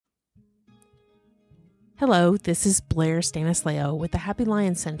Hello, this is Blair Stanislao with the Happy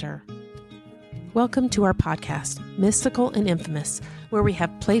Lion Center. Welcome to our podcast, Mystical and Infamous, where we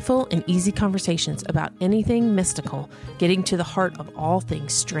have playful and easy conversations about anything mystical, getting to the heart of all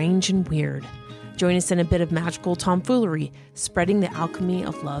things strange and weird. Join us in a bit of magical tomfoolery, spreading the alchemy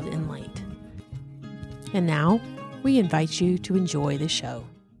of love and light. And now, we invite you to enjoy the show.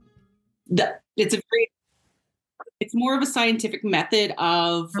 It's more of a scientific method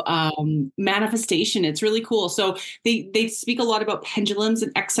of manifestation. It's really cool. So they speak a lot about pendulums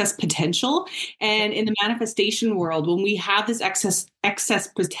and excess potential. And in the manifestation world, when we have this excess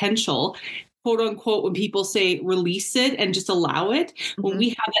potential, quote unquote, when people say release it and just allow it, when we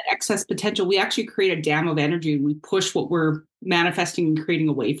have that excess potential, we actually create a dam of energy and we push what we're manifesting and creating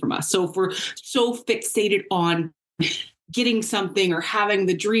away from us. So if we're so fixated on getting something or having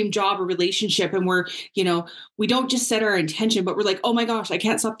the dream job or relationship, and we don't just set our intention, but we're like, oh my gosh, I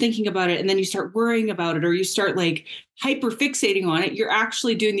can't stop thinking about it. And then you start worrying about it, or you start like hyper fixating on it. You're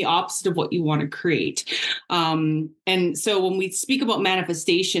actually doing the opposite of what you want to create. And so when we speak about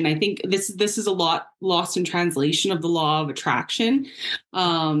manifestation, I think this is a lot lost in translation of the law of attraction.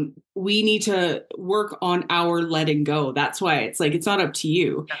 We need to work on our letting go. That's why it's like, it's not up to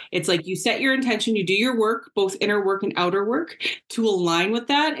you. It's like you set your intention, you do your work, both inner work and outer work, to align with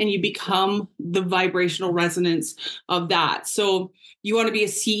that, and you become the vibrational resonance of that. So you want to be a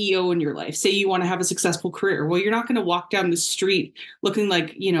CEO in your life. Say you want to have a successful career. Well, you're not going to walk down the street looking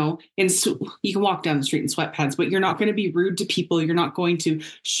like, you can walk down the street in sweatpants, but you're not going to be rude to people. You're not going to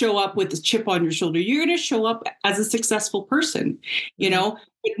show up with a chip on your shoulder. You're going to show up as a successful person,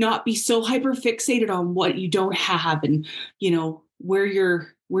 but not be so hyper fixated on what you don't have and, where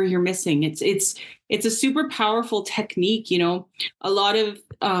you're missing. It's a super powerful technique. A lot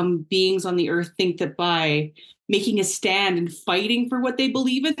of beings on the earth think that by making a stand and fighting for what they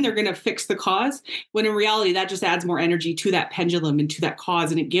believe in, they're going to fix the cause. When in reality, that just adds more energy to that pendulum and to that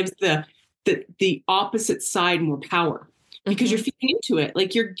cause. And it gives the opposite side more power because you're feeding into it.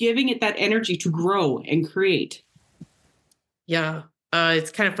 Like you're giving it that energy to grow and create. Yeah.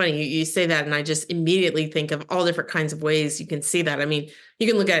 It's kind of funny. You say that, and I just immediately think of all different kinds of ways you can see that. I mean, you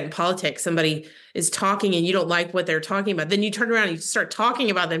can look at it in politics. Somebody is talking and you don't like what they're talking about. Then you turn around and you start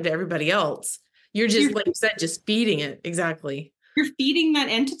talking about them to everybody else. You're just, like you said, just feeding it. Exactly. You're feeding that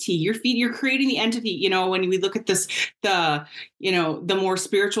entity. You're creating the entity. When we look at this, the more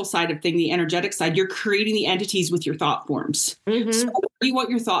spiritual side of thing, the energetic side, you're creating the entities with your thought forms. So where do you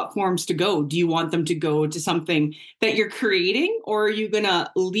want your thought forms to go? Do you want them to go to something that you're creating, or are you going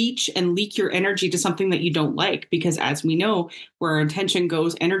to leech and leak your energy to something that you don't like? Because as we know, where our intention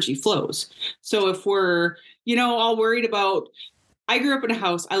goes, energy flows. So if we're, all worried about, I grew up in a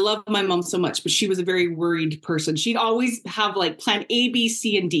house. I love my mom so much, but she was a very worried person. She'd always have like plan A, B,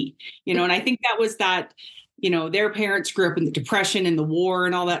 C, and D, and I think that was that, their parents grew up in the Depression and the war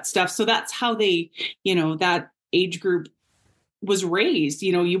and all that stuff. So that's how they, that age group was raised.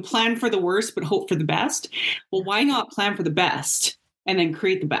 You plan for the worst, but hope for the best. Well, why not plan for the best and then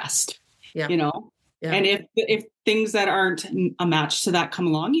create the best, Yeah. And if things that aren't a match to that come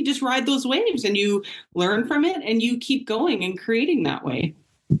along, you just ride those waves and you learn from it and you keep going and creating that way.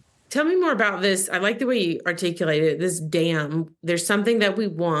 Tell me more about this. I like the way you articulated it, this dam. There's something that we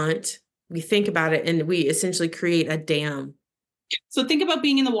want, we think about it, and we essentially create a dam. So think about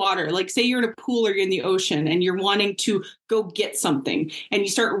being in the water. Like say you're in a pool or you're in the ocean and you're wanting to go get something and you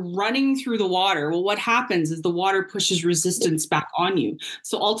start running through the water. Well, what happens is the water pushes resistance back on you.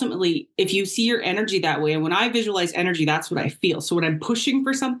 So ultimately, if you see your energy that way, and when I visualize energy, that's what I feel. So when I'm pushing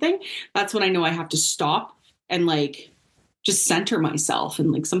for something, that's when I know I have to stop and just center myself.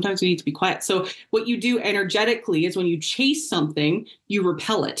 And sometimes we need to be quiet. So what you do energetically is when you chase something, you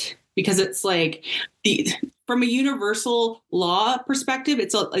repel it. Because it's like from a universal law perspective,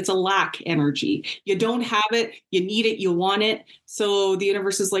 it's a lack energy. You don't have it, you need it, you want it. So the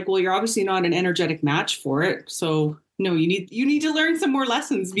universe is like, well, you're obviously not an energetic match for it. So no, you need to learn some more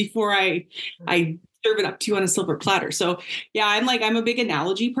lessons before I serve it up to you on a silver platter. So yeah, I'm a big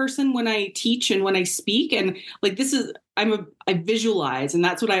analogy person when I teach and when I speak, and I visualize, and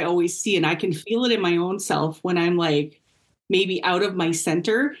that's what I always see, and I can feel it in my own self when I'm maybe out of my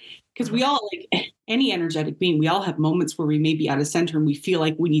center. Because we all, any energetic being, we all have moments where we may be out of center and we feel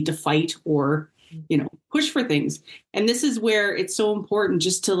like we need to fight or, push for things. And this is where it's so important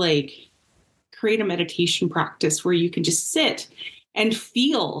just to create a meditation practice where you can just sit and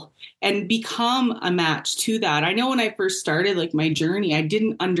feel and become a match to that. I know when I first started like my journey, I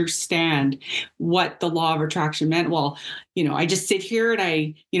didn't understand what the law of attraction meant. Well, I just sit here and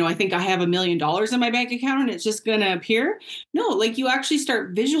I think I have $1 million in my bank account and it's just going to appear. No, like you actually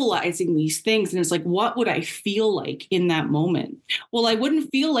start visualizing these things. And it's like, what would I feel like in that moment? Well, I wouldn't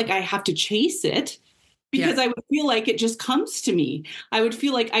feel like I have to chase it, because I would feel like it just comes to me. I would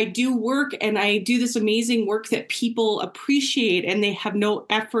feel like I do work and I do this amazing work that people appreciate, and they have no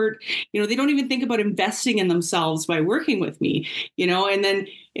effort. They don't even think about investing in themselves by working with me, and then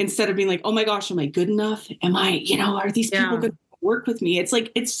instead of being like, oh my gosh, am I good enough? Am I, are these people going to work with me? It's like,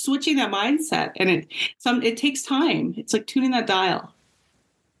 it's switching that mindset, and it takes time. It's like tuning that dial.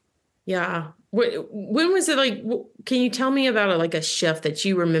 Yeah. When was it like, can you tell me about like a shift that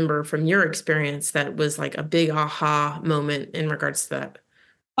you remember from your experience that was like a big aha moment in regards to that?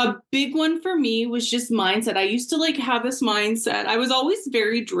 A big one for me was just mindset. I used to like have this mindset. I was always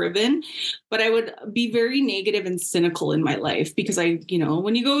very driven, but I would be very negative and cynical in my life because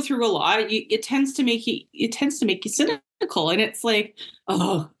when you go through a lot, it tends to make you cynical. And it's like,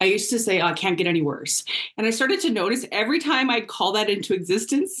 oh, I used to say, oh, I can't get any worse. And I started to notice every time I'd call that into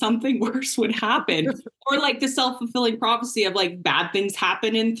existence, something worse would happen. Or like the self-fulfilling prophecy of like bad things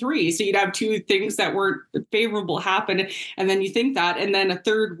happen in 3. So you'd have 2 things that weren't favorable happen. And then you think that, and then a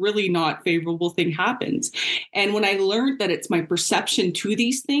third really not favorable thing happens. And when I learned that it's my perception to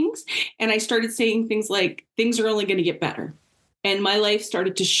these things, and I started saying things like, things are only going to get better. And my life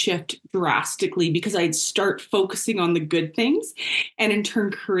started to shift drastically because I'd start focusing on the good things and in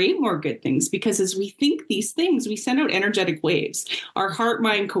turn create more good things. Because as we think these things, we send out energetic waves. Our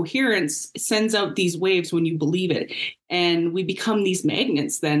heart-mind coherence sends out these waves when you believe it. And we become these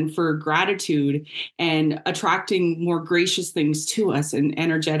magnets then for gratitude and attracting more gracious things to us and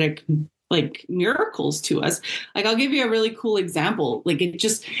energetic like miracles to us. Like I'll give you a really cool example, like it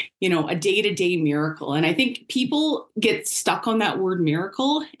just, a day-to-day miracle. And I think people get stuck on that word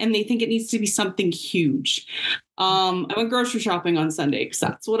miracle and they think it needs to be something huge. I went grocery shopping on Sunday because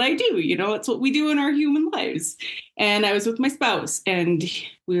that's what I do. It's what we do in our human lives. And I was with my spouse and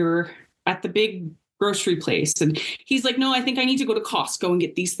we were at the big grocery place. And he's like, no, I think I need to go to Costco and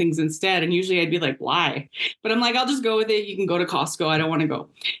get these things instead. And usually I'd be like, why? But I'm like, I'll just go with it. You can go to Costco. I don't want to go.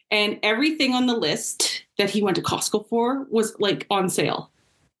 And everything on the list that he went to Costco for was like on sale.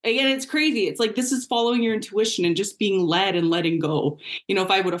 Again, it's crazy. It's like, this is following your intuition and just being led and letting go. If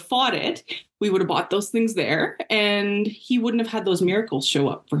I would have fought it, we would have bought those things there and he wouldn't have had those miracles show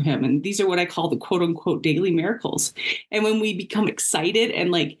up for him. And these are what I call the quote unquote daily miracles. And when we become excited and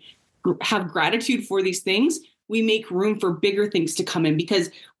like have gratitude for these things, we make room for bigger things to come in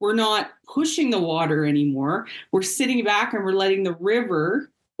because we're not pushing the water anymore. We're sitting back and we're letting the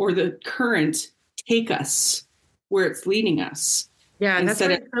river or the current take us where it's leading us. Yeah. And that's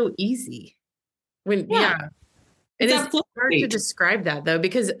why it's so easy. And it's hard to describe that though,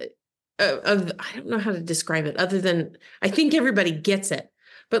 because I don't know how to describe it other than I think everybody gets it.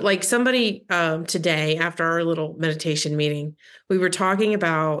 But like somebody today after our little meditation meeting, we were talking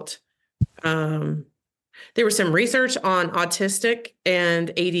about there was some research on autistic and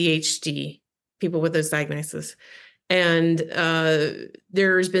ADHD, people with those diagnoses. And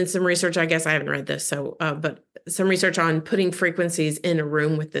there's been some research, I guess I haven't read this, but some research on putting frequencies in a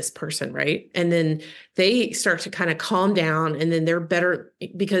room with this person, right? And then they start to kind of calm down and then they're better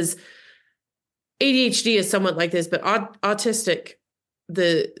because ADHD is somewhat like this, but autistic,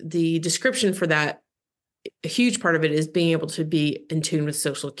 the description for that, a huge part of it is being able to be in tune with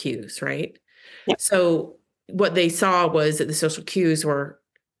social cues, right? Yep. So what they saw was that the social cues were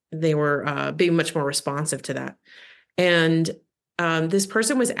being much more responsive to that. And this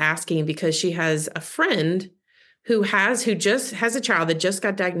person was asking because she has a friend who just has a child that just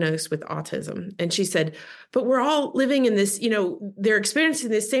got diagnosed with autism. And she said, but we're all living in this, they're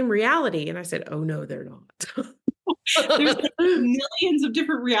experiencing the same reality. And I said, oh no, they're not. There's millions of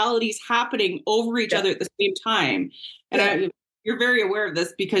different realities happening over each other at the same time. And you're very aware of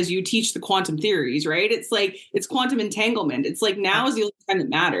this because you teach the quantum theories, right? It's like, it's quantum entanglement. It's like now is the only time that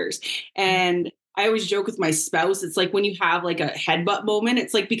matters. And I always joke with my spouse. It's like when you have like a headbutt moment,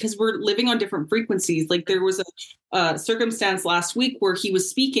 it's like because we're living on different frequencies. Like there was a circumstance last week where he was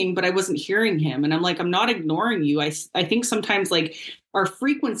speaking, but I wasn't hearing him. And I'm like, I'm not ignoring you. I think sometimes like our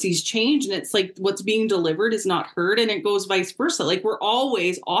frequencies change and it's like what's being delivered is not heard and it goes vice versa. Like we're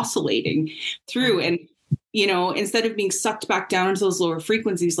always oscillating through. And instead of being sucked back down into those lower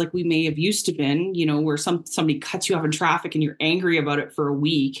frequencies like we may have used to been, where somebody cuts you off in traffic and you're angry about it for a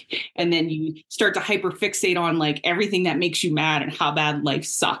week, and then you start to hyperfixate on like everything that makes you mad and how bad life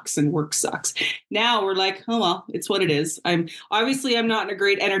sucks and work sucks. Now we're like, oh well, it's what it is. I'm not in a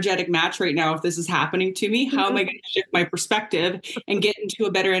great energetic match right now. If this is happening to me, how am I going to shift my perspective and get into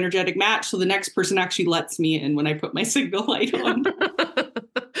a better energetic match so the next person actually lets me in when I put my signal light on?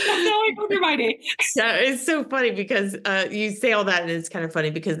 That's how I go through my day. Yeah, it's so funny because you say all that, and it's kind of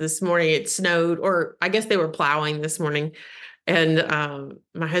funny because this morning it snowed, or I guess they were plowing this morning, and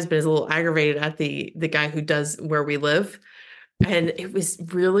my husband is a little aggravated at the guy who does where we live, and it was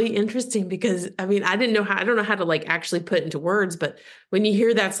really interesting because I don't know how to like actually put it into words, but when you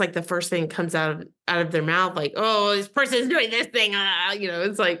hear that's like the first thing that comes out of their mouth, like, oh, this person's doing this thing,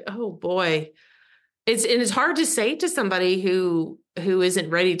 it's like, oh boy, it's hard to say to somebody who isn't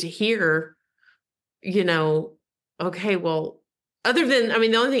ready to hear, okay, well, other than,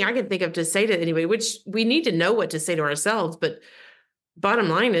 the only thing I can think of to say to anybody, which we need to know what to say to ourselves, but bottom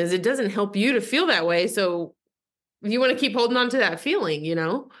line is it doesn't help you to feel that way. So you want to keep holding on to that feeling,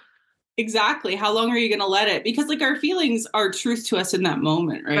 Exactly. How long are you going to let it? Because like our feelings are truth to us in that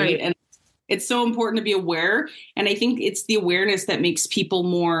moment, right? And it's so important to be aware. And I think it's the awareness that makes people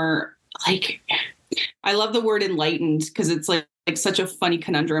more like, I love the word enlightened because it's like such a funny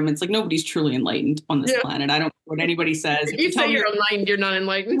conundrum. It's like nobody's truly enlightened on this planet. I don't care what anybody says. If you say you're enlightened, you're not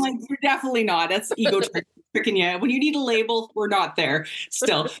enlightened. Like, you're definitely not. That's ego tricking you. When you need a label, we're not there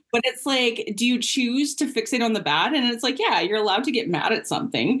still. But it's like, do you choose to fixate on the bad? And it's like, yeah, you're allowed to get mad at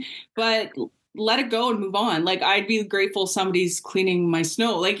something, but let it go and move on. Like, I'd be grateful somebody's cleaning my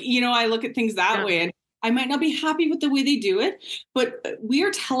snow. Like, I look at things that way, and I might not be happy with the way they do it, but we are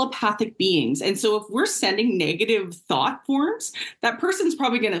telepathic beings. And so if we're sending negative thought forms, that person's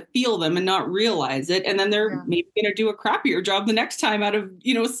probably going to feel them and not realize it. And then they're maybe going to do a crappier job the next time out of,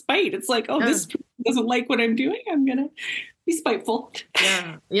 spite. It's like, this person doesn't like what I'm doing. I'm going to be spiteful.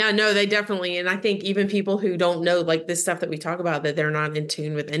 Yeah. Yeah, no, they definitely. And I think even people who don't know like this stuff that we talk about, that they're not in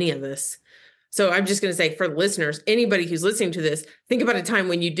tune with any of this. So I'm just going to say for the listeners, anybody who's listening to this, think about a time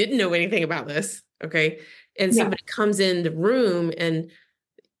when you didn't know anything about this. Okay. And somebody comes in the room and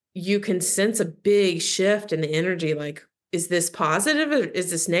you can sense a big shift in the energy. Like, is this positive or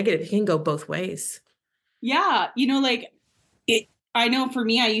is this negative? It can go both ways. Yeah. I know for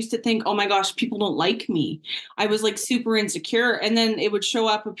me, I used to think, oh my gosh, people don't like me. I was like super insecure. And then it would show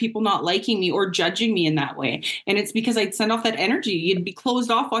up with people not liking me or judging me in that way. And it's because I'd send off that energy. You'd be closed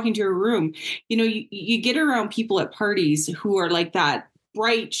off walking to a room. You get around people at parties who are like that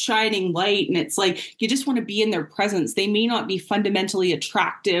bright, shining light. And it's like, you just want to be in their presence. They may not be fundamentally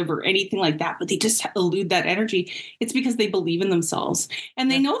attractive or anything like that, but they just elude that energy. It's because they believe in themselves and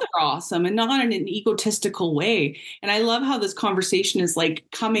they know they're awesome and not in an egotistical way. And I love how this conversation is like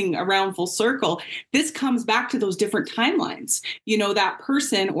coming around full circle. This comes back to those different timelines. That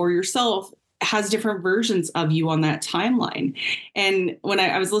person or yourself has different versions of you on that timeline. And when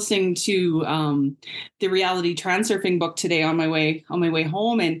I was listening to the reality transurfing book today on my way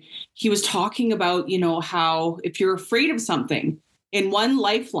home, and he was talking about, how if you're afraid of something in one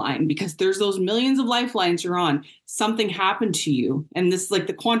lifeline, because there's those millions of lifelines you're on, something happened to you. And this is like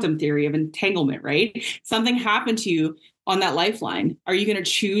the quantum theory of entanglement, right? Something happened to you on that lifeline. Are you going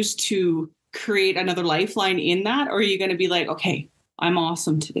to choose to create another lifeline in that? Or are you going to be like, okay, I'm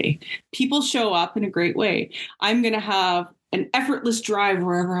awesome today. People show up in a great way. I'm going to have an effortless drive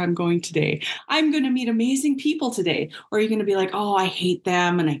wherever I'm going today. I'm going to meet amazing people today. Or are you going to be like, oh, I hate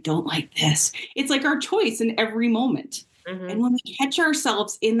them and I don't like this? It's like our choice in every moment. Mm-hmm. And when we catch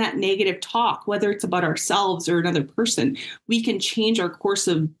ourselves in that negative talk, whether it's about ourselves or another person, we can change our course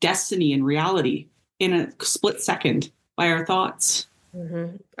of destiny and reality in a split second by our thoughts.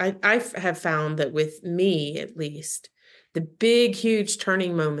 Mm-hmm. I have found that with me, at least, the big, huge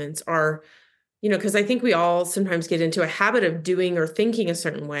turning moments are, because I think we all sometimes get into a habit of doing or thinking a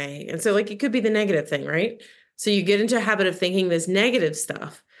certain way. And so like, it could be the negative thing, right? So you get into a habit of thinking this negative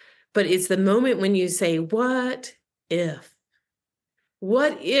stuff, but it's the moment when you say, what if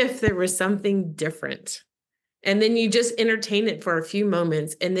there was something different? And then you just entertain it for a few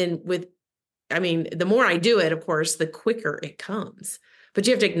moments. And then the more I do it, of course, the quicker it comes. But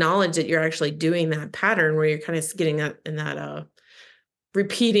you have to acknowledge that you're actually doing that pattern where you're kind of getting that in that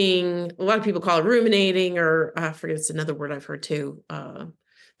repeating. A lot of people call it ruminating, or I forget, it's another word I've heard too.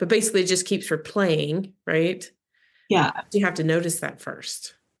 But basically it just keeps replaying, right? Yeah. You have to notice that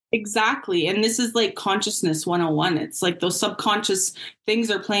first. Exactly. And this is like consciousness 101. It's like those subconscious things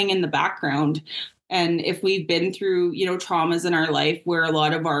are playing in the background. And if we've been through, traumas in our life where a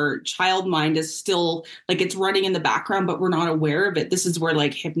lot of our child mind is still like it's running in the background, but we're not aware of it. This is where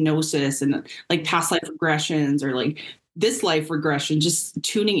like hypnosis and like past life regressions or like this life regression, just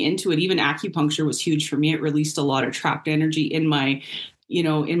tuning into it. Even acupuncture was huge for me. It released a lot of trapped energy in my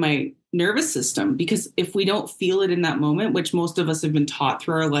nervous system, because if we don't feel it in that moment, which most of us have been taught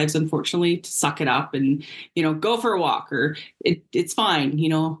through our lives, unfortunately, to suck it up and, go for a walk, or it's fine,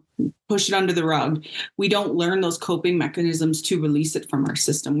 push it under the rug. We don't learn those coping mechanisms to release it from our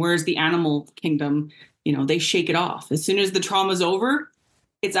system. Whereas the animal kingdom, they shake it off. As soon as the trauma's over,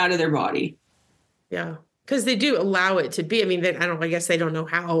 it's out of their body. Yeah. Because they do allow it to be. I mean, I guess they don't know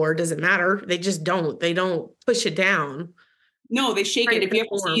how, or does it matter? They just don't. They don't push it down. No, they shake it. If you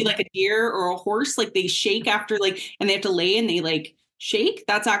ever see like a deer or a horse, like they shake after and they have to lay and they like shake.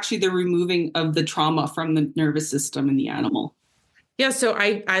 That's actually the removing of the trauma from the nervous system in the animal. Yeah. So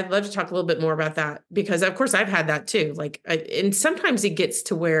I'd love to talk a little bit more about that, because of course I've had that too. And sometimes it gets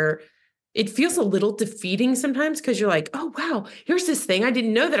to where it feels a little defeating sometimes, because you're like, oh, wow, here's this thing. I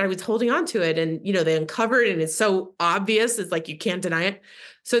didn't know that I was holding on to it. And, they uncover it and it's so obvious. It's like, you can't deny it.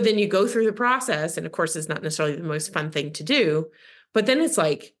 So then you go through the process. And of course, it's not necessarily the most fun thing to do. But then it's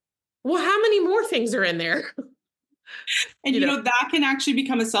like, well, how many more things are in there? And, that can actually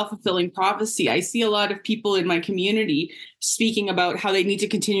become a self-fulfilling prophecy. I see a lot of people in my community speaking about how they need to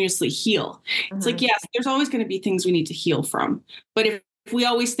continuously heal. Mm-hmm. It's like, yes, there's always going to be things we need to heal from. But if we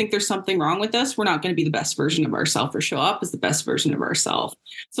always think there's something wrong with us, we're not going to be the best version of ourselves or show up as the best version of ourselves.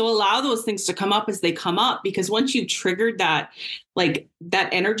 So allow those things to come up as they come up, because once you've triggered that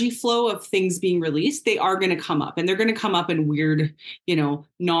energy flow of things being released, they are going to come up, and they're going to come up in weird,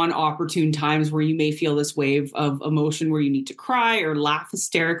 non-opportune times where you may feel this wave of emotion where you need to cry or laugh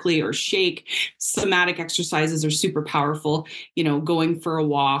hysterically or shake. Somatic exercises are super powerful, going for a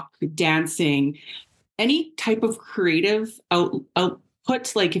walk, dancing, any type of creative output,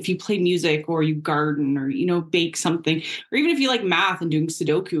 like if you play music or you garden or, bake something, or even if you like math and doing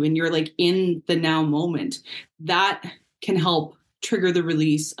Sudoku and you're like in the now moment, that can help trigger the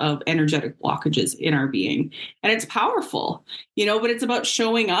release of energetic blockages in our being. And it's powerful, but it's about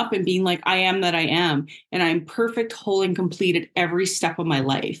showing up and being like, I am that I am. And I'm perfect, whole, and complete at every step of my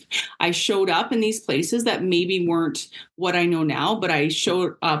life. I showed up in these places that maybe weren't what I know now, but I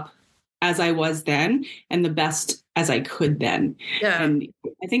showed up as I was then and the best as I could then. Yeah. And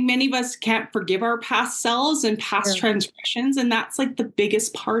I think many of us can't forgive our past selves and past transgressions. And that's like the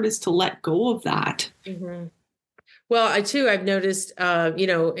biggest part, is to let go of that. Mm-hmm. Well, I've noticed,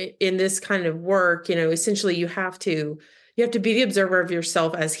 in this kind of work, essentially you have to be the observer of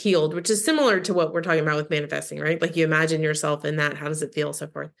yourself as healed, which is similar to what we're talking about with manifesting, right? Like you imagine yourself in that, how does it feel, so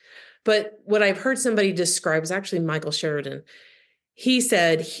forth. But what I've heard somebody describe is actually Michael Sheridan. He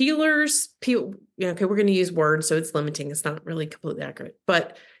said healers, people, okay, we're going to use words, so it's limiting. It's not really completely accurate,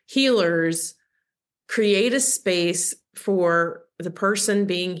 but healers create a space for the person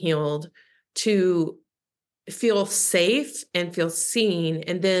being healed to feel safe and feel seen.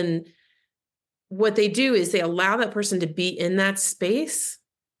 And then what they do is they allow that person to be in that space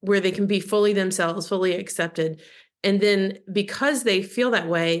where they can be fully themselves, fully accepted. And then because they feel that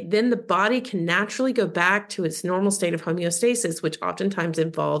way, then the body can naturally go back to its normal state of homeostasis, which oftentimes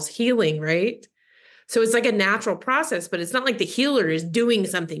involves healing, right? So it's like a natural process, but it's not like the healer is doing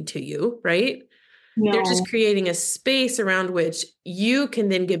something to you, right? No. They're just creating a space around which you can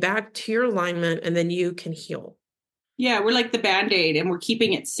then get back to your alignment, and then you can heal. Yeah, we're like the Band-Aid, and we're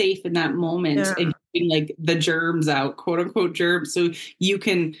keeping it safe in that moment and keeping like the germs out, quote unquote germs, so you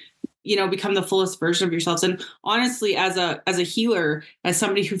can become the fullest version of yourselves. And honestly, as a healer, as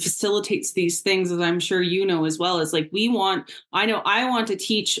somebody who facilitates these things, as I'm sure you know as well, is like I want to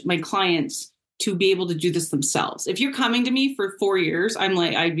teach my clients to be able to do this themselves. If you're coming to me for 4 years,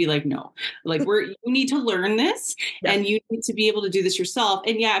 I'd be like, no, like you need to learn this and you need to be able to do this yourself.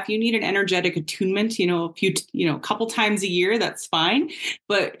 And yeah, if you need an energetic attunement, a couple times a year, that's fine.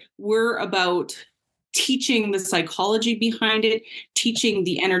 But we're about teaching the psychology behind it, teaching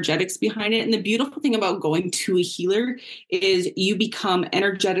the energetics behind it. And the beautiful thing about going to a healer is you become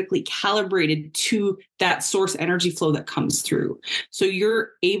energetically calibrated to that source energy flow that comes through. So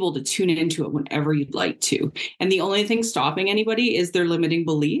you're able to tune into it whenever you'd like to. And the only thing stopping anybody is their limiting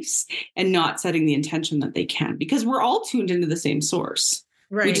beliefs and not setting the intention that they can, because we're all tuned into the same source.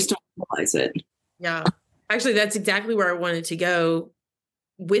 Right. We just don't realize it. Yeah. Actually, that's exactly where I wanted to go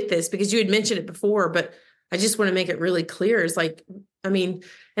with this, because you had mentioned it before, but I just want to make it really clear. It's like, and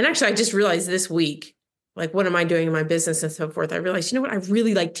actually I just realized this week, like, what am I doing in my business and so forth? I realized, what, I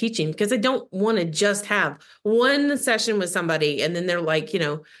really like teaching, because I don't want to just have one session with somebody and then they're like,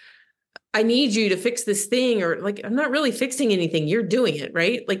 I need you to fix this thing, or like, I'm not really fixing anything. You're doing it,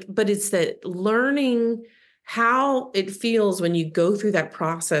 right? Like, but it's that learning how it feels when you go through that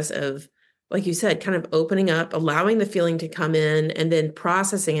process of, like you said, kind of opening up, allowing the feeling to come in and then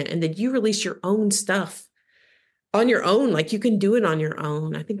processing it. And then you release your own stuff on your own. Like you can do it on your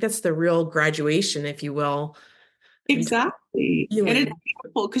own. I think that's the real graduation, if you will. Exactly. And it's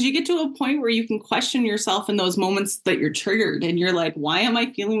beautiful because you get to a point where you can question yourself in those moments that you're triggered and you're like, why am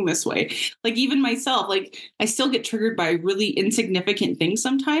I feeling this way? Like even myself, like I still get triggered by really insignificant things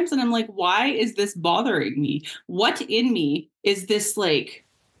sometimes. And I'm like, why is this bothering me? What in me is this like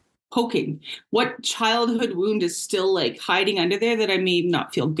poking? What childhood wound is still like hiding under there that I may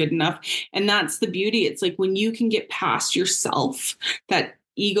not feel good enough? And that's the beauty. It's like when you can get past yourself, that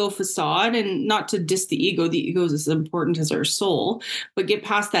ego facade, and not to diss the ego is as important as our soul, but get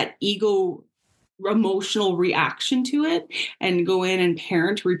past that ego emotional reaction to it and go in and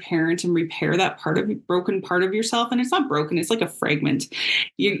reparent and repair that broken part of yourself. And it's not broken, it's like a fragment.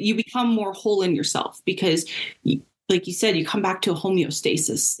 You become more whole in yourself because like you said, you come back to a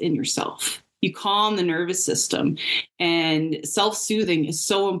homeostasis in yourself. You calm the nervous system, and self-soothing is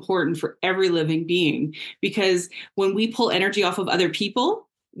so important for every living being because when we pull energy off of other people,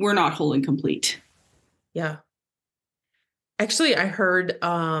 we're not whole and complete. Yeah. Actually, I heard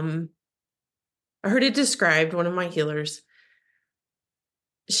it described, one of my healers.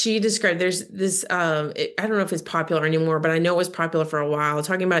 She described, there's this, I don't know if it's popular anymore, but I know it was popular for a while,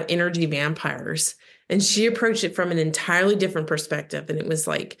 talking about energy vampires. And she approached it from an entirely different perspective. And it was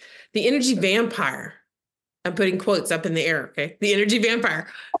like the energy vampire, I'm putting quotes up in the air. Okay. The energy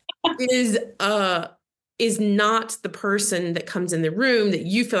vampire is not the person that comes in the room that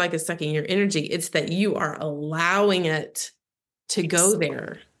you feel like is sucking your energy. It's that you are allowing it to go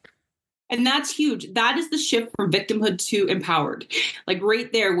there. And that's huge. That is the shift from victimhood to empowered. Like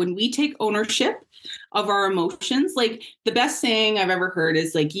right there, when we take ownership of our emotions, like the best saying I've ever heard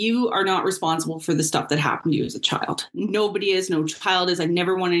is like, you are not responsible for the stuff that happened to you as a child. Nobody is, no child is. I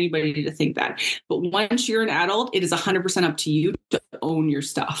never want anybody to think that. But once you're an adult, it is 100% up to you to own your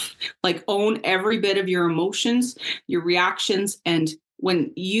stuff. Like own every bit of your emotions, your reactions, and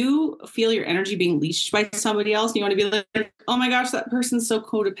when you feel your energy being leashed by somebody else, you want to be like, oh my gosh, that person's so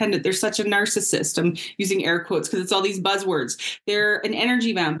codependent. They're such a narcissist. I'm using air quotes because it's all these buzzwords. They're an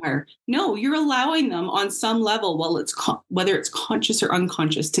energy vampire. No, you're allowing them on some level, whether it's conscious or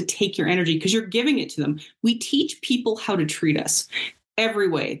unconscious, to take your energy because you're giving it to them. We teach people how to treat us every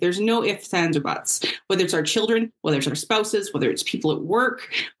way. There's no ifs, ands, or buts. Whether it's our children, whether it's our spouses, whether it's people at work,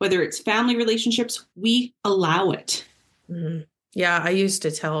 whether it's family relationships, we allow it. Mm-hmm. Yeah, I used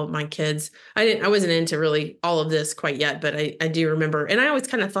to tell my kids, I wasn't into really all of this quite yet, but I do remember, and I always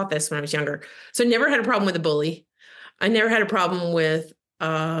kind of thought this when I was younger. So I never had a problem with a bully. I never had a problem with,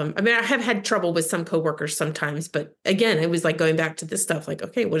 I have had trouble with some coworkers sometimes, but again, it was like going back to this stuff like,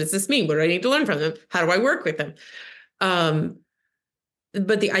 okay, what does this mean? What do I need to learn from them? How do I work with them?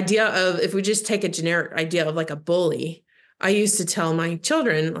 But the idea of, if we just take a generic idea of like a bully, I used to tell my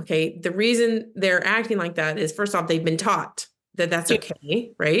children, okay, the reason they're acting like that is, first off, they've been taught that that's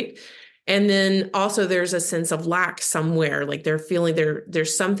okay, right? And then also there's a sense of lack somewhere, like they're feeling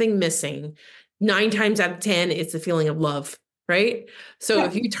there's something missing. 9 times out of 10, it's the feeling of love, right? So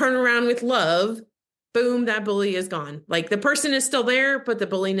if you turn around with love, boom, that bully is gone. Like the person is still there, but the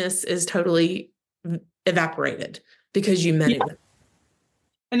bulliness is totally evaporated because you met it.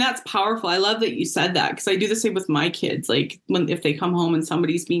 And that's powerful. I love that you said that because I do the same with my kids. Like if they come home and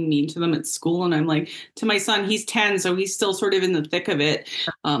somebody's being mean to them at school, and I'm like, to my son, he's 10, so he's still sort of in the thick of it.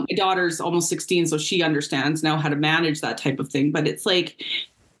 My daughter's almost 16, so she understands now how to manage that type of thing. But it's like,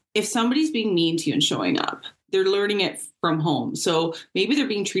 if somebody's being mean to you and showing up, they're learning it from home. So maybe they're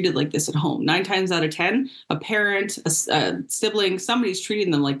being treated like this at home. 9 times out of 10, a parent, a sibling, somebody's treating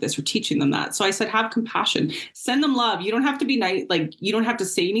them like this or teaching them that. So I said, have compassion, send them love. You don't have to be nice. Like you don't have to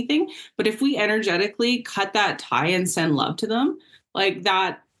say anything, but if we energetically cut that tie and send love to them, like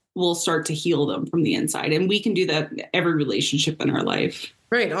that will start to heal them from the inside. And we can do that in every relationship in our life.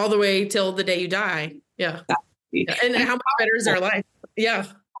 Right. All the way till the day you die. Yeah. And how much better is our life? Yeah.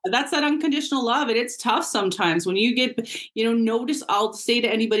 That's that unconditional love. And it's tough sometimes when you get, notice, I'll say to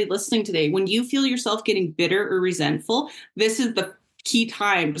anybody listening today, when you feel yourself getting bitter or resentful, this is the key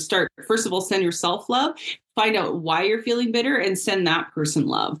time to start. First of all, send yourself love, find out why you're feeling bitter, and send that person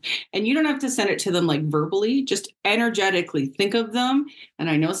love. And you don't have to send it to them like verbally, just energetically think of them. And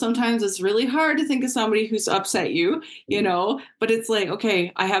I know sometimes it's really hard to think of somebody who's upset you, but it's like,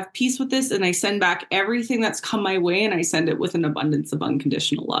 okay, I have peace with this, and I send back everything that's come my way, and I send it with an abundance of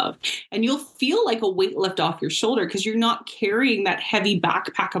unconditional love. And you'll feel like a weight lift off your shoulder because you're not carrying that heavy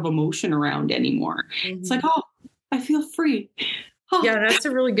backpack of emotion around anymore. It's like, oh, I feel free. Oh. Yeah, that's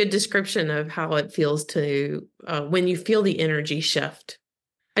a really good description of how it feels to when you feel the energy shift.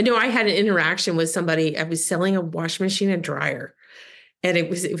 I know I had an interaction with somebody. I was selling a washing machine and dryer, and it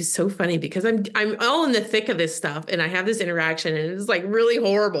was so funny because I'm all in the thick of this stuff, and I have this interaction, and it's like really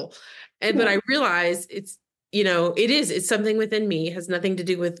horrible. But I realize it's it's something within me. It has nothing to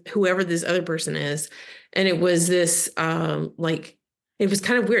do with whoever this other person is, and it was this it was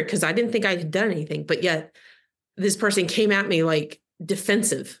kind of weird because I didn't think I had done anything, but yet this person came at me like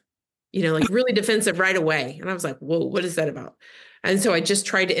defensive, like really defensive right away. And I was like, whoa, what is that about? And so I just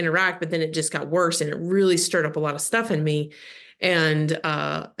tried to interact, but then it just got worse and it really stirred up a lot of stuff in me. And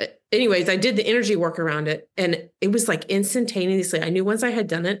anyways, I did the energy work around it, and it was like instantaneously. I knew once I had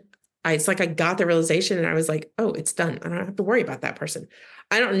done it, it's like I got the realization, and I was like, oh, it's done. I don't have to worry about that person.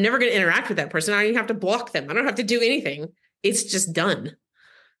 Never going to interact with that person. I don't even have to block them. I don't have to do anything. It's just done.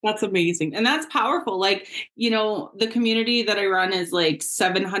 That's amazing. And that's powerful. Like, the community that I run is like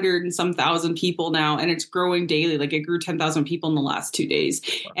 700 and some thousand people now, and it's growing daily. Like it grew 10,000 people in the last 2 days.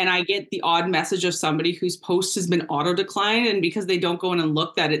 Wow. And I get the odd message of somebody whose post has been auto declined. And because they don't go in and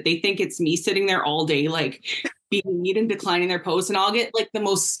look at it, they think it's me sitting there all day, like being mean and declining their posts. And I'll get like the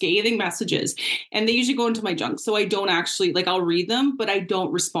most scathing messages, and they usually go into my junk. So I don't actually I'll read them, but I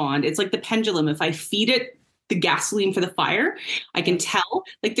don't respond. It's like the pendulum. If I feed it the gasoline for the fire, I can tell.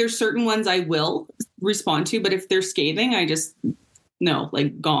 Like there's certain ones I will respond to, but if they're scathing, I just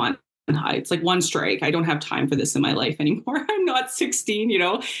gone. It's like one strike. I don't have time for this in my life anymore. I'm not 16,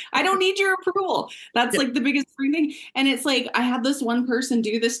 I don't need your approval. That's like the biggest thing. And it's like, I had this one person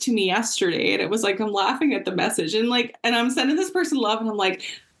do this to me yesterday, and it was like, I'm laughing at the message and I'm sending this person love. And I'm like,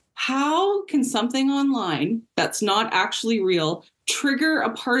 how can something online that's not actually real trigger a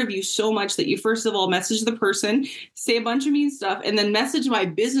part of you so much that you first of all message the person, say a bunch of mean stuff, and then message my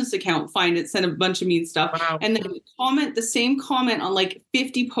business account, find it, send a bunch of mean stuff, wow, and then comment the same comment on like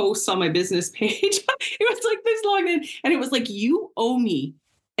 50 posts on my business page. It was like this long, and it was like, you owe me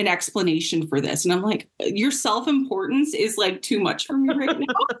an explanation for this. And I'm like, your self-importance is like too much for me right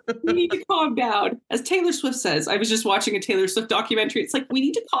now. We need to calm down. As Taylor Swift says, I was just watching a Taylor Swift documentary. It's like, we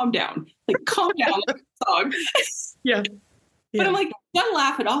need to calm down. Like, calm down. Song. Yeah. But I'm like, you gotta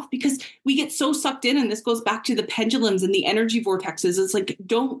laugh it off because we get so sucked in, and this goes back to the pendulums and the energy vortexes. It's like,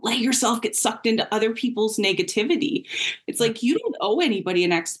 don't let yourself get sucked into other people's negativity. It's like, you don't owe anybody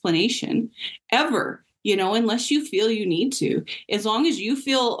an explanation ever, unless you feel you need to. As long as you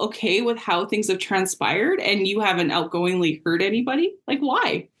feel okay with how things have transpired and you haven't outgoingly hurt anybody, like,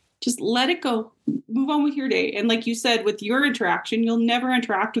 why? Just let it go. Move on with your day. And like you said, with your interaction, you'll never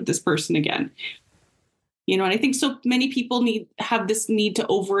interact with this person again. And I think so many people have this need to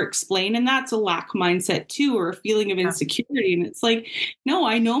over-explain, and that's a lack mindset too, or a feeling of insecurity. And it's like, no,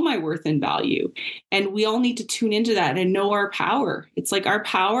 I know my worth and value, and we all need to tune into that and know our power. It's like our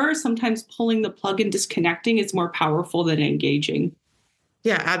power, sometimes pulling the plug and disconnecting is more powerful than engaging.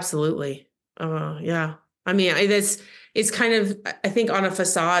 Yeah, absolutely. Yeah. I mean, it's kind of, I think on a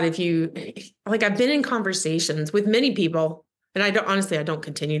facade, if you I've been in conversations with many people. And I don't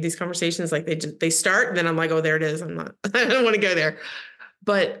continue these conversations. Like they start, and then I'm like, oh, there it is. I don't want to go there.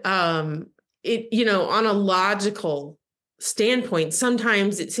 But on a logical standpoint,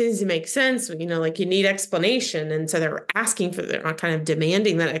 sometimes it seems to make sense, like you need explanation. And so they're kind of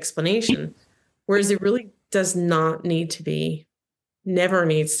demanding that explanation, whereas it really does not need to be, never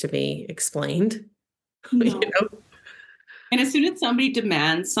needs to be explained. No. And as soon as somebody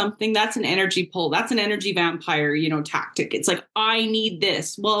demands something, that's an energy pull. That's an energy vampire, tactic. It's like, I need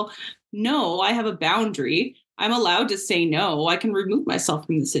this. Well, no, I have a boundary. I'm allowed to say no. I can remove myself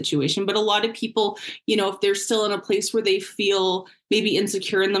from the situation. But a lot of people, if they're still in a place where they feel maybe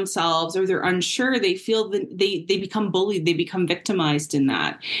insecure in themselves, or they're unsure, they feel that they become bullied. They become victimized in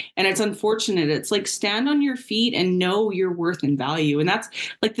that. And it's unfortunate. It's like, stand on your feet and know your worth and value. And that's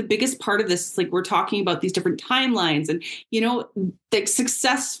like the biggest part of this. Like, we're talking about these different timelines, and, the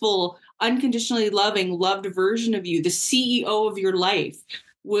successful, unconditionally loved version of you, the CEO of your life.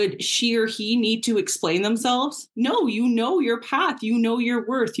 Would she or he need to explain themselves? No, you know your path, you know your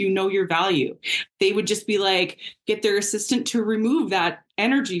worth, you know your value. They would just be like, get their assistant to remove that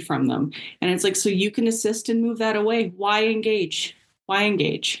energy from them. And it's like, so you can assist and move that away. Why engage? Why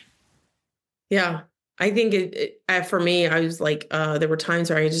engage? Yeah. I think for me, I was like, there were times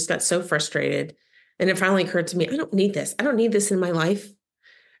where I just got so frustrated, and it finally occurred to me, I don't need this. I don't need this in my life.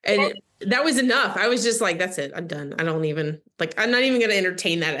 And that was enough. I was just like, that's it. I'm done. I don't even I'm not even going to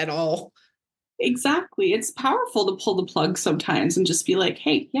entertain that at all. Exactly. It's powerful to pull the plug sometimes and just be like,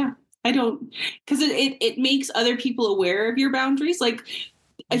 hey, yeah, I don't, because it makes other people aware of your boundaries. Like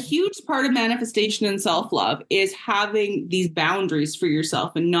a huge part of manifestation and self-love is having these boundaries for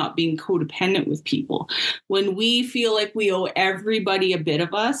yourself and not being codependent with people. When we feel like we owe everybody a bit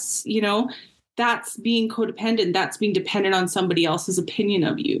of us, that's being codependent. That's being dependent on somebody else's opinion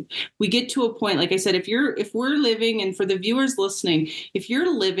of you. We get to a point, like I said, if we're living, and for the viewers listening, if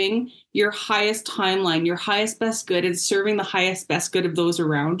you're living your highest timeline, your highest best good, and serving the highest best good of those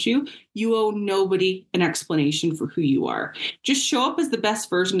around you, you owe nobody an explanation for who you are. Just show up as the best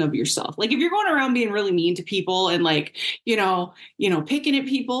version of yourself. Like if you're going around being really mean to people and picking at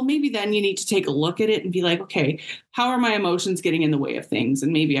people, maybe then you need to take a look at it and be like, okay, how are my emotions getting in the way of things?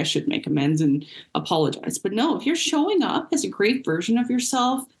 And maybe I should make amends and apologize. But no, if you're showing up as a great version of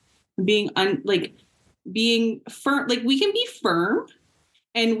yourself, being firm, like we can be firm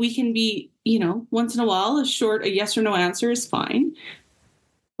and we can be, once in a while, a yes or no answer is fine.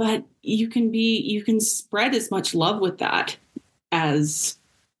 But you can spread as much love with that as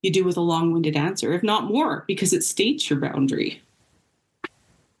you do with a long-winded answer, if not more, because it states your boundary.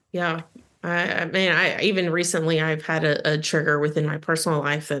 Yeah. I even recently I've had a trigger within my personal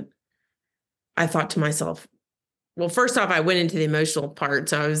life that I thought to myself, well, first off, I went into the emotional part.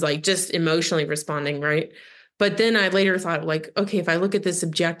 So I was like just emotionally responding, right? But then I later thought like, okay, if I look at this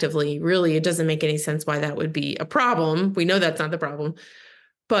objectively, really, it doesn't make any sense why that would be a problem. We know that's not the problem.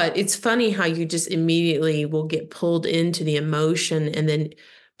 But it's funny how you just immediately will get pulled into the emotion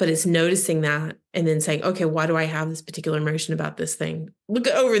but it's noticing that and then saying, okay, why do I have this particular emotion about this thing? Look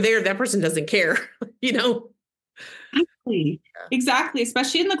over there. That person doesn't care, Exactly.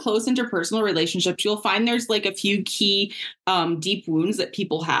 Especially in the close interpersonal relationships, you'll find there's like a few key deep wounds that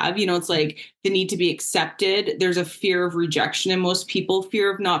people have. It's like the need to be accepted. There's a fear of rejection in most people,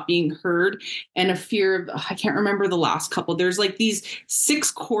 fear of not being heard, and a fear of, I can't remember the last couple. There's like these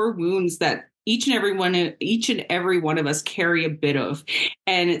 6 core wounds that each and every one of us carry a bit of.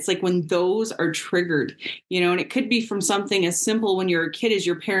 And it's like when those are triggered, and it could be from something as simple when you're a kid as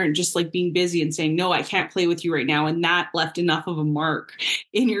your parent just like being busy and saying, no, I can't play with you right now. And that left enough of a mark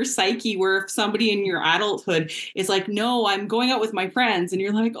in your psyche where if somebody in your adulthood is like, no, I'm going out with my friends. And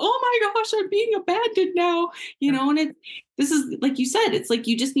you're like, oh my gosh, I'm being abandoned now, and this is like you said, it's like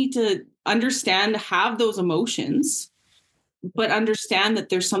you just need to understand, have those emotions, but understand that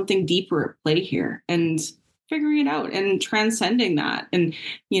there's something deeper at play here and figuring it out and transcending that and,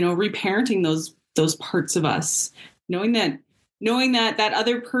 reparenting those parts of us, knowing that that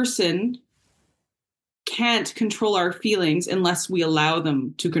other person can't control our feelings unless we allow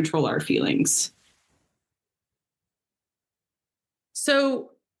them to control our feelings.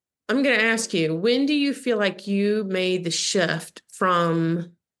 So I'm going to ask you, when do you feel like you made the shift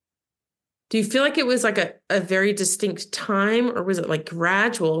from... Do you feel like it was like a very distinct time, or was it like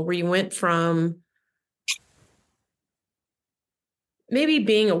gradual where you went from maybe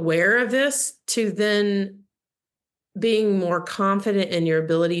being aware of this to then being more confident in your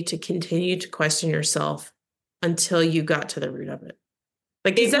ability to continue to question yourself until you got to the root of it?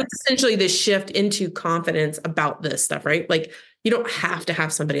 Like, is that essentially the shift into confidence about this stuff, right? Like, you don't have to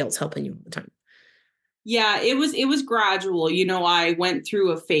have somebody else helping you all the time. Yeah, it was gradual. I went through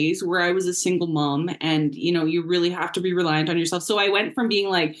a phase where I was a single mom and, you really have to be reliant on yourself. So I went from being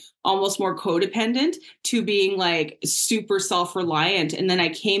like almost more codependent to being like super self-reliant. And then I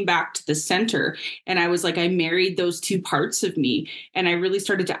came back to the center and I was like, I married those two parts of me. And I really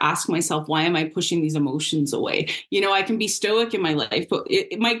started to ask myself, why am I pushing these emotions away? I can be stoic in my life, but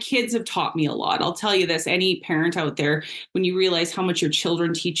my kids have taught me a lot. I'll tell you this, any parent out there, when you realize how much your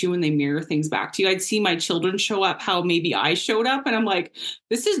children teach you when they mirror things back to you, I'd see my children show up how maybe I showed up. And I'm like,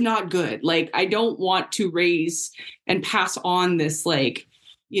 this is not good. Like, I don't want to raise and pass on this, like,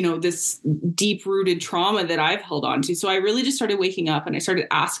 this deep rooted trauma that I've held on to. So I really just started waking up and I started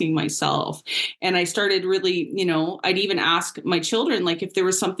asking myself, and I started really, I'd even ask my children, like, if there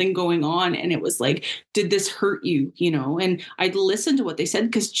was something going on and it was like, did this hurt you? And I'd listen to what they said,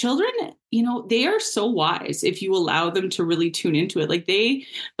 because children, they are so wise if you allow them to really tune into it.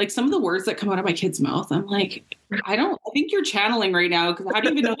 Like some of the words that come out of my kid's mouth, I'm like, I think you're channeling right now, because how do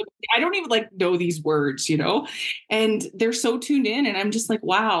you even know? I don't even know these words, and they're so tuned in, and I'm just like,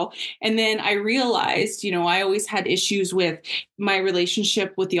 wow. And then I realized, I always had issues with my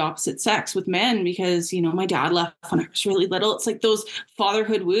relationship with the opposite sex, with men, because, my dad left when I was really little. It's like those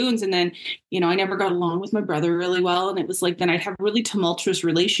fatherhood wounds. And then, I never got along with my brother really well. And it was like, then I'd have really tumultuous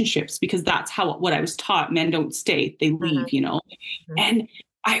relationships, because that's what I was taught. Men don't stay, they leave, Mm-hmm. And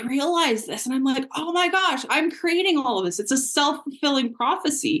I realized this, and I'm like, oh my gosh, I'm creating all of this. It's a self-fulfilling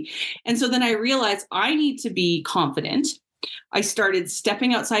prophecy. And so then I realized I need to be confident. I started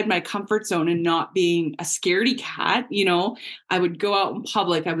stepping outside my comfort zone and not being a scaredy cat. I would go out in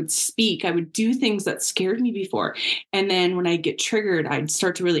public, I would speak, I would do things that scared me before. And then when I get triggered, I'd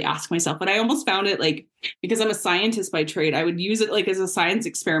start to really ask myself, but I almost found it because I'm a scientist by trade, I would use it as a science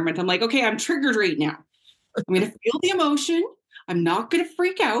experiment. I'm like, okay, I'm triggered right now. I'm going to feel the emotion. I'm not going to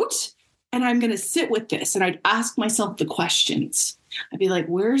freak out, and I'm going to sit with this. And I'd ask myself the questions. I'd be like,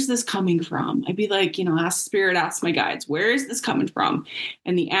 where's this coming from? I'd be like, ask spirit, ask my guides, where is this coming from?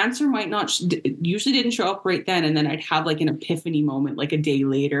 And the answer might not, usually didn't show up right then. And then I'd have an epiphany moment, a day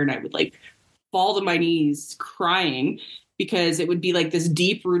later, and I would fall to my knees crying, because it would be this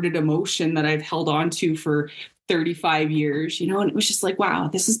deep rooted emotion that I've held on to for 35 years, and it was just like, wow,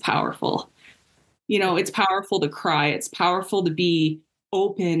 this is powerful. It's powerful to cry. It's powerful to be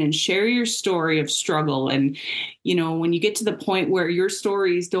open and share your story of struggle. And, when you get to the point where your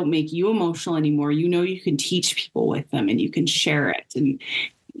stories don't make you emotional anymore, you can teach people with them and you can share it. And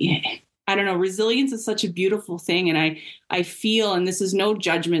I don't know, resilience is such a beautiful thing. And I feel, and this is no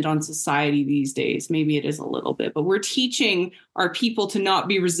judgment on society these days, maybe it is a little bit, but we're teaching our people to not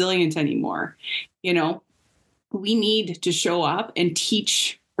be resilient anymore. We need to show up and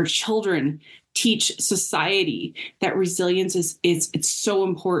teach our children, teach society that resilience is it's so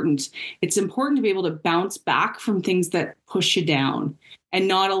important. It's important to be able to bounce back from things that push you down and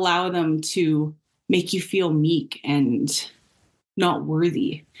not allow them to make you feel meek and not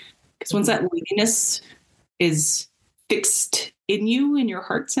worthy. Because once that worthiness is fixed in you, in your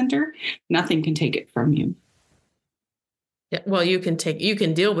heart center, nothing can take it from you. Yeah, well, you can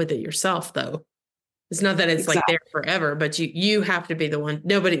deal with it yourself, though. It's not that it's there forever, but you have to be the one.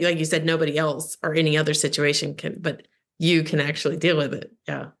 Nobody, like you said, nobody else or any other situation can, but you can actually deal with it.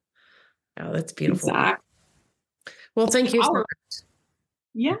 Yeah. Oh, that's beautiful. Exactly. Well, thank you so much.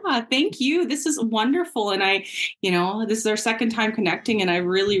 Yeah, thank you. This is wonderful. And this is our second time connecting, and I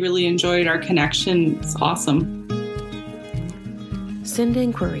really, really enjoyed our connection. It's awesome. Send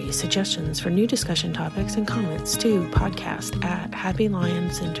inquiries, suggestions for new discussion topics, and comments to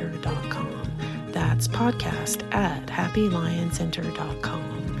podcast@happylioncenter.com. That's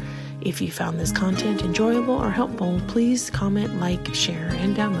podcast@happylioncenter.com. If you found this content enjoyable or helpful, please comment, like, share,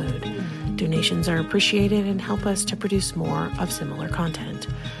 and download. Donations are appreciated and help us to produce more of similar content.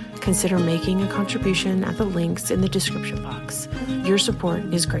 Consider making a contribution at the links in the description box. Your support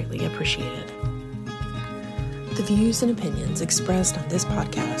is greatly appreciated. The views and opinions expressed on this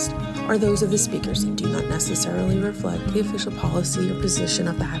podcast are those of the speakers and do not necessarily reflect the official policy or position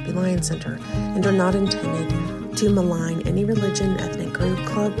of the Happy Lion Center and are not intended to malign any religion, ethnic group,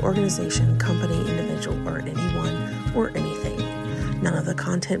 club, organization, company, individual, or anyone or anything. None of the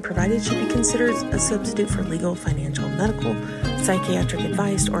content provided should be considered a substitute for legal, financial, medical, psychiatric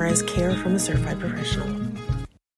advice or as care from a certified professional.